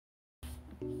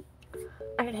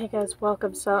Alright, hey guys,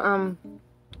 welcome. So,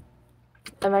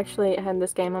 I've actually had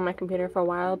this game on my computer for a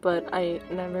while, but I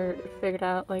never figured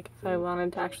out, like, if I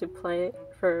wanted to actually play it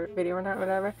for video or not,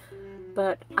 whatever.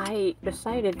 But I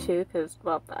decided to, because,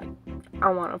 well,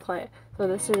 I want to play it. So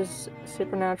this is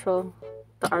Supernatural,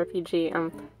 the RPG,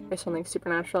 or something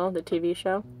Supernatural, the TV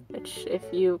show, which, if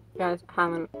you guys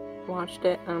haven't watched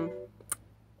it,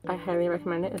 I highly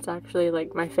recommend it. It's actually,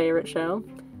 like, my favorite show.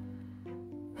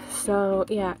 So,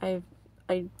 yeah,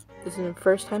 this is the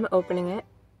first time opening it.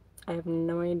 I have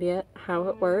no idea how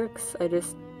it works. I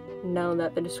just know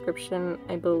that the description,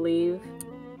 I believe,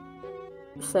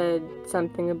 said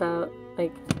something about,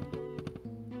 like,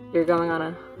 you're going on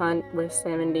a hunt with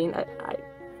Sam and Dean.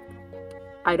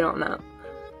 I don't know.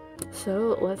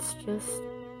 So, let's just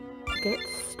get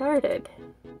started.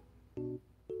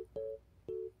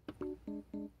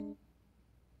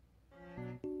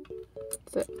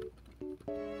 That's it.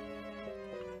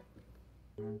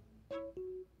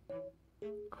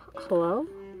 Hello?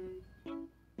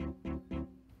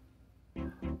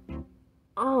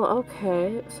 Oh,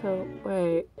 okay. So,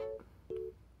 wait.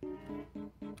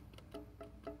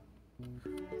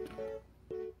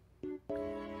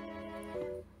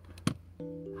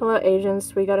 Hello,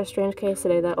 agents. We got a strange case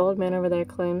today. That old man over there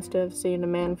claims to have seen a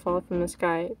man fall from the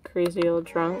sky. Crazy old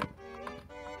drunk.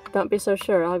 Don't be so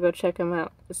sure. I'll go check him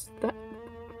out. Is that...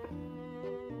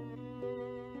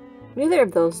 Neither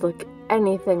of those look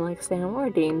anything like Sam or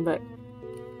Dean, but...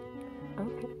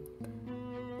 Okay.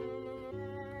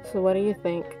 So what do you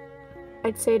think?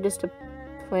 I'd say just a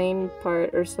plane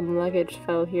part or some luggage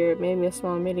fell here, maybe a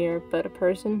small meteor, but a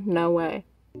person? No way.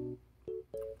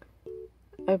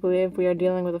 I believe we are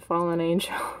dealing with a fallen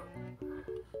angel.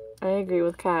 I agree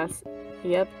with Cass.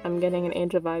 Yep, I'm getting an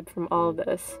angel vibe from all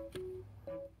this.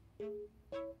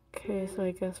 Okay, so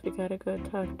I guess we gotta go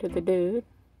talk to the dude.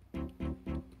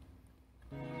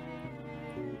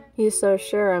 He's so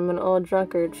sure I'm an old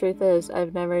drunkard. Truth is,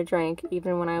 I've never drank,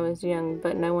 even when I was young,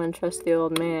 but no one trusts the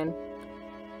old man.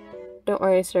 Don't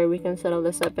worry, sir, we can settle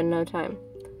this up in no time.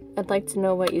 I'd like to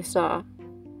know what you saw.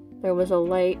 There was a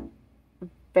light,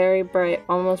 very bright,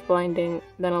 almost blinding,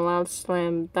 then a loud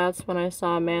slam. That's when I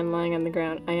saw a man lying on the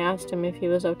ground. I asked him if he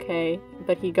was okay,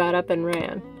 but he got up and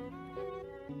ran.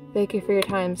 Thank you for your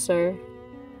time, sir.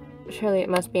 Surely it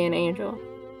must be an angel.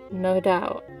 No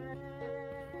doubt.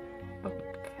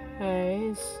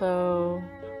 Okay, so...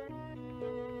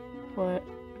 what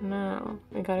now?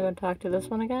 I gotta go talk to this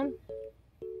one again?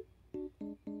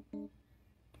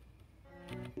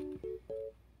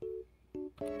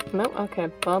 Nope, okay,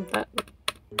 well, that...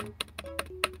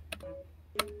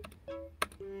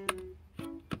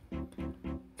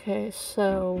 Okay,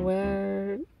 so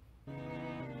where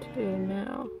to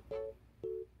now?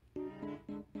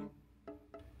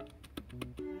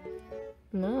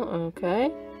 No,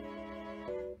 okay.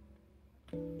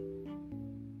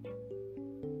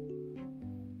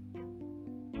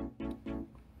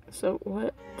 So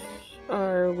what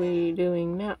are we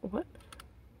doing now? What?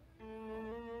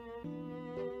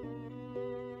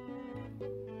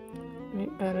 We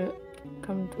gotta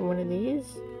come to one of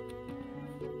these?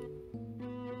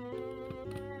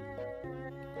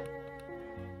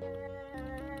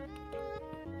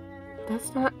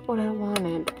 That's not what I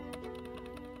wanted.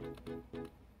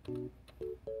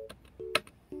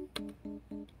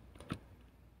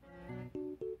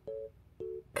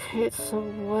 Okay, so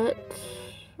what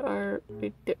are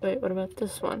we do- wait, what about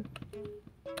this one?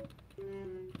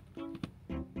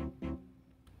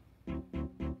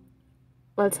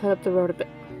 Let's head up the road a bit.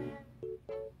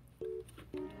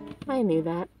 I knew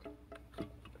that.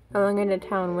 Going into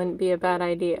town wouldn't be a bad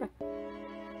idea.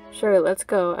 Sure, let's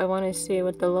go. I want to see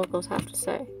what the locals have to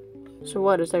say. So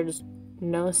what, is there just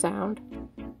no sound?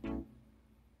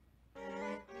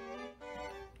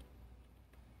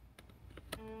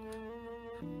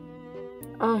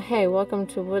 Oh, hey, welcome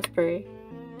to Woodsbury.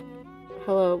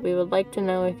 Hello, we would like to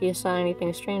know if you saw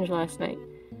anything strange last night.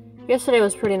 Yesterday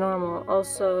was pretty normal.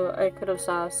 Also, I could have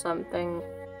saw something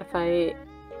if I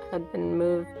had been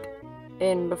moved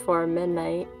in before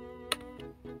midnight.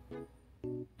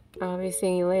 I'll be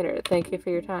seeing you later. Thank you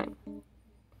for your time.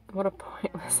 What a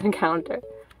pointless encounter.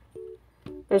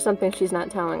 There's something she's not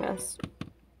telling us.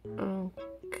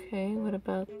 Okay, what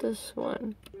about this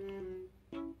one?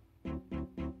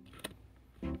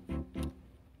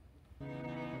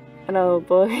 Oh,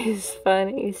 boys,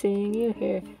 funny seeing you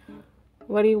here.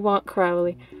 What do you want,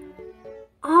 Crowley?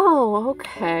 Oh,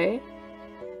 okay.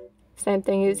 Same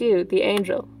thing as you, the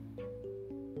angel.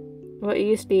 What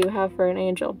use do you have for an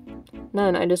angel?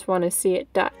 None, I just want to see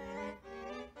it die.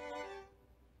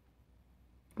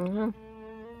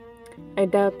 I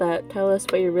doubt that. Tell us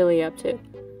what you're really up to.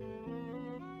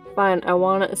 Fine, I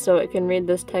want it so it can read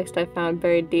this text I found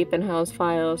buried deep in Hell's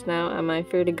files. Now, am I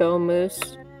free to go,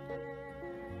 Moose?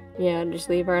 Yeah, just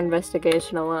leave our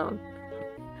investigation alone.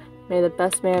 May the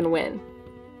best man win.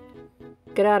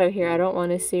 Get out of here, I don't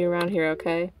want to see you around here,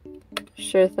 okay?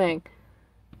 Sure thing.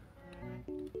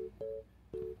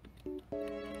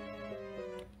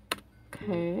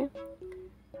 Okay.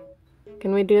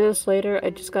 Can we do this later?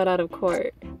 I just got out of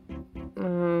court.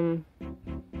 No.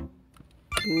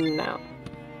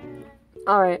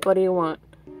 Alright, what do you want?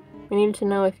 We need to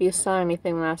know if you saw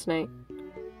anything last night.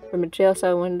 From a jail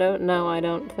cell window? No, I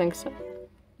don't think so.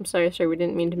 I'm sorry, sir, we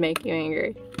didn't mean to make you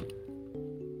angry.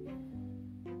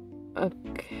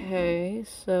 Okay,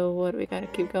 so what, we gotta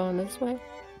keep going this way?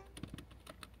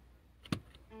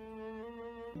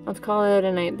 Let's call it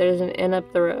a night. There's an inn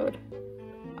up the road.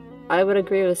 I would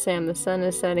agree with Sam. The sun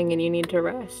is setting and you need to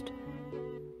rest.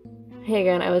 Hey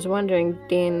again, I was wondering,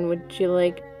 Dean, would you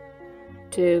like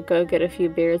to go get a few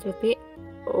beers with me?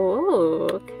 Oh,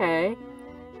 okay.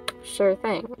 Sure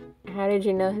thing. How did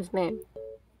you know his name?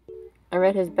 I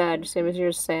read his badge, same as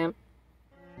yours, Sam.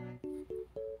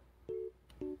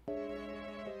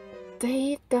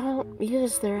 They don't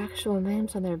use their actual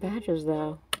names on their badges,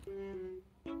 though.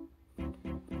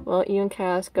 Well, you and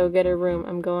Cass go get a room.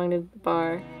 I'm going to the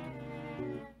bar.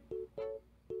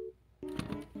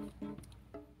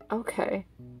 Okay.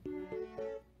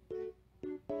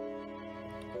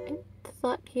 I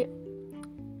thought he...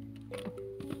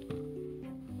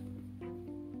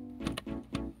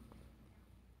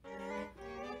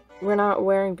 We're not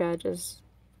wearing badges.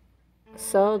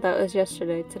 So, that was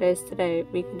yesterday. Today's today.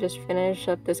 We can just finish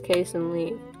up this case and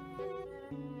leave.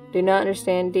 Do not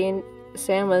understand, Dean.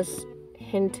 Sam was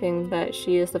hinting that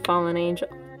she is the fallen angel.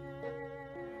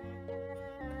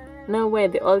 No way,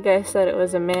 the old guy said it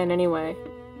was a man anyway.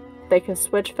 They can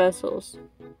switch vessels.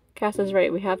 Cass is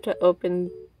right, we have to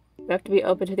be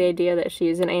open to the idea that she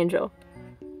is an angel.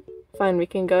 Fine, we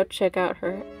can go check out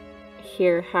her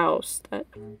house.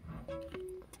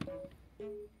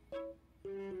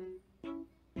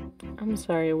 I'm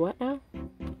sorry, what now?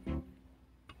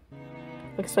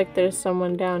 Looks like there's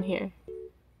someone down here.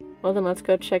 Well then, let's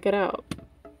go check it out.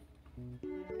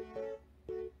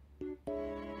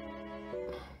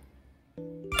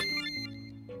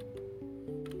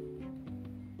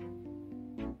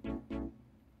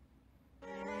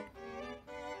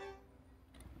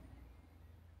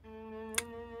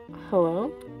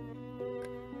 Hello?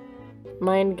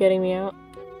 Mind getting me out?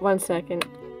 1 second.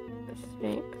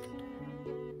 Thanks.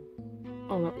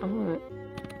 Hold on.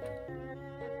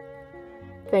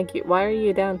 Thank you. Why are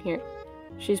you down here?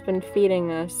 She's been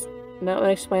feeding us. That would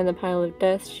explain the pile of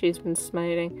death she's been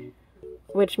smiting.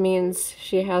 Which means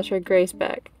she has her grace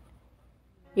back.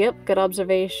 Yep, good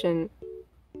observation.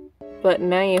 But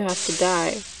now you have to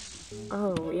die.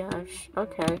 Oh, yeah,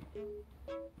 okay.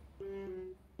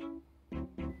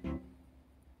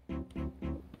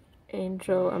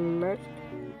 Angel emerged.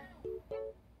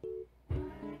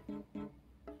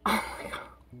 Oh my god.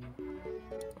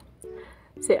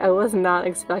 See, I was not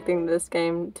expecting this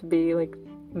game to be like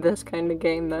this kind of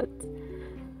game.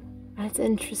 That's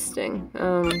interesting.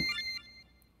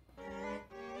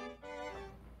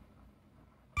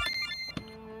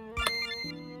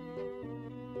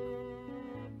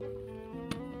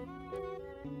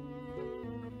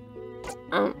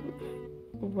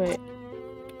 Wait.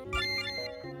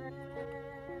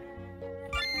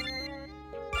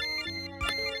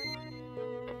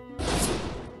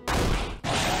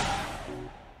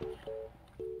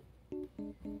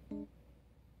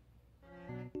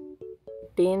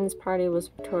 Dean's party was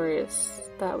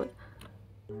victorious. That would...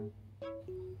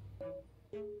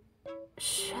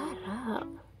 Shut up.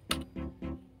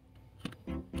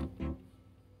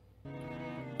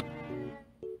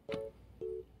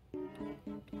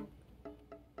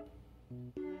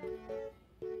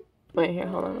 Wait, here,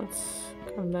 hold on. Let's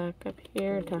come back up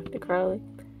here, talk to Carly.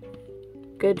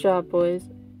 Good job, boys.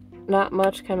 Not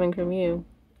much coming from you.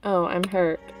 Oh, I'm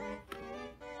hurt.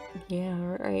 Yeah,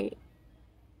 right.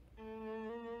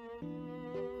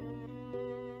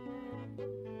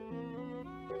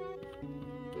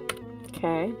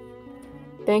 Okay.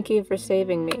 Thank you for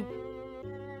saving me.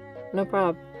 No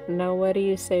problem. Now what do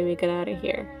you say we get out of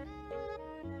here?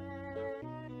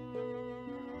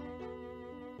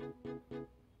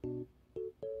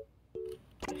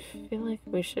 I feel like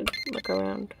we should look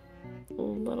around a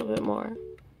little bit more.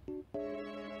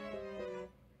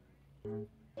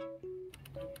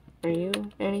 Are you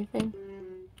anything?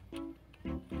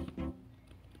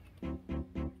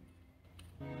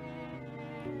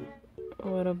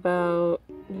 What about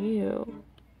you?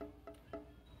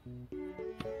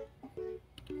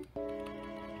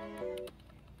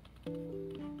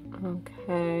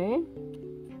 Okay.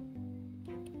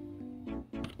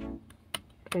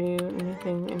 Are you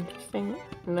anything interesting?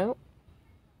 Nope.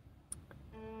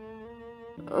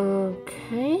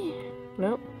 Okay.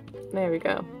 Nope. There we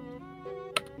go.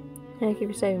 Thank you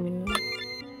for saving me.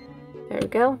 There we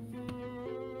go.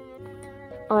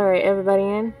 Alright, everybody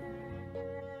in?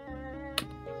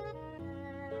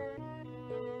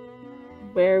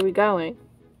 Where are we going?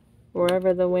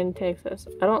 Wherever the wind takes us.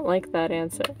 I don't like that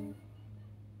answer.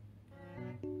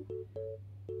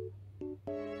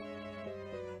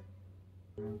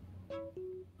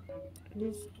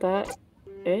 Is that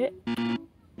it?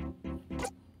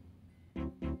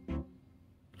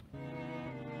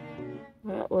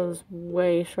 That was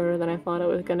way shorter than I thought it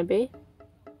was gonna be.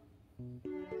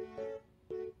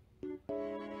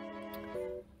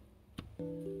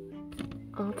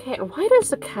 Okay, and why does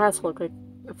the castle look like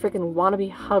a freaking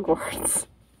wannabe Hogwarts?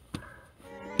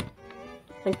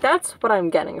 Like, that's what I'm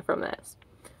getting from this.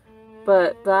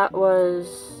 But that was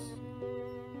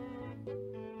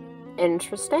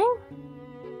interesting.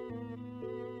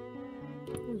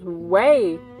 It was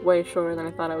way, way shorter than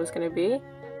I thought it was gonna be.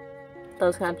 I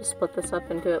was gonna have to split this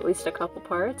up into at least a couple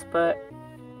parts, but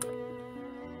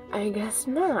I guess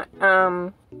not.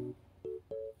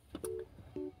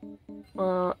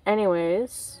 Well,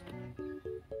 anyways.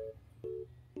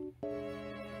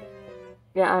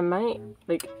 Yeah, I might,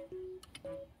 like,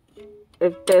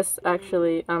 if this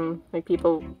actually, like,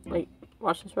 people, like,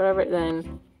 watch this or whatever,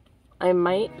 then I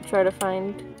might try to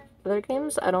find other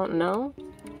games. I don't know.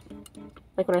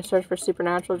 Like, when I searched for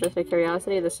Supernatural, just out of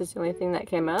curiosity, this is the only thing that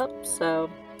came up, so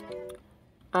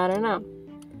I don't know.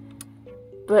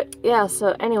 But, yeah,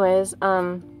 so anyways,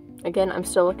 again, I'm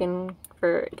still looking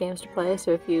for games to play,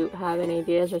 so if you have any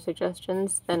ideas or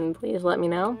suggestions, then please let me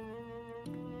know.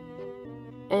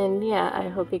 And yeah, I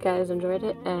hope you guys enjoyed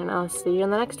it, and I'll see you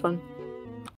in the next one.